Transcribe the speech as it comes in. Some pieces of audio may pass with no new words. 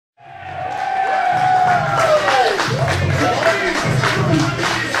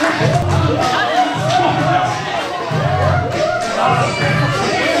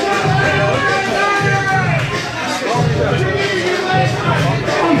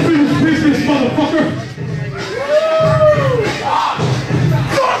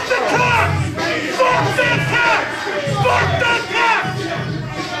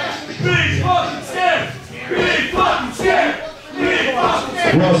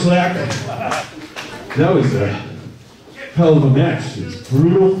SHLAK. That was a hell of a match. It's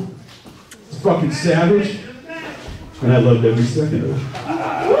brutal. It's fucking savage. And I loved every second of it.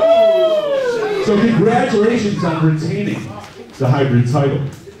 So congratulations on retaining the hybrid title.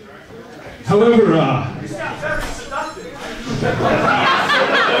 However,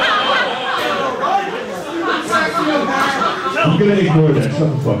 I'm gonna ignore that, shut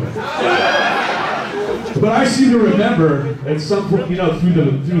the fuck up. But I seem to remember at some point, you know, through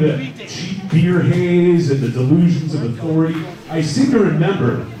the cheap beer haze and the delusions of authority, I seem to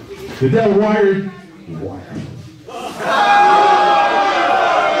remember that that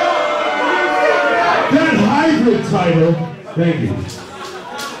hybrid title, thank you.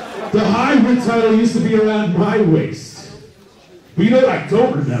 The hybrid title used to be around my waist. But you know what I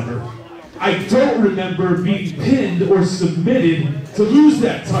don't remember? I don't remember being pinned or submitted to lose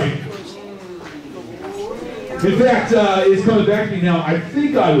that title. In fact, it's coming back to me now. I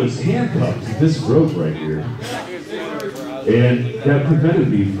think I was handcuffed to this rope right here. And that prevented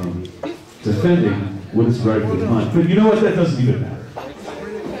me from defending what is rightfully mine. But you know what? That doesn't even matter.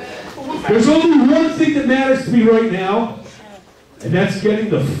 There's only one thing that matters to me right now, and that's getting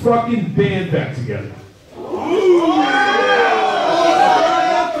the fucking band back together.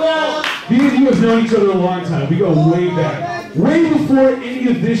 Me and you have known each other a long time. We go way back. Way before any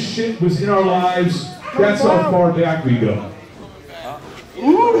of this shit was in our lives. That's how far back we go.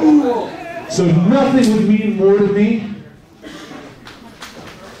 So nothing would mean more to me.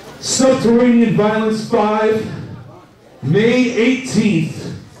 Subterranean Violence V, May 18th.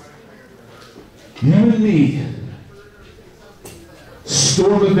 You and me.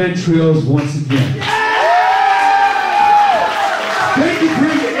 Storm of Entrails once again. They can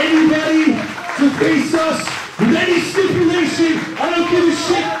bring anybody to face us with any stipulation. I don't give a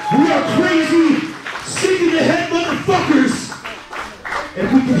shit. We are crazy, sick in the head motherfuckers. And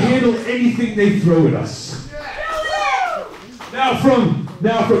we can handle anything they throw at us. Now from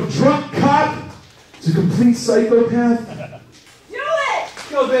drunk cop to complete psychopath. Do it!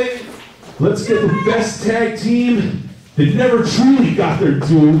 Go, baby. Let's get the best tag team that never truly got their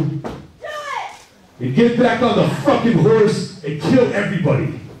due. Do it! And get back on the fucking horse and kill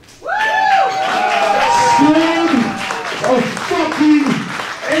everybody. Woo! Storm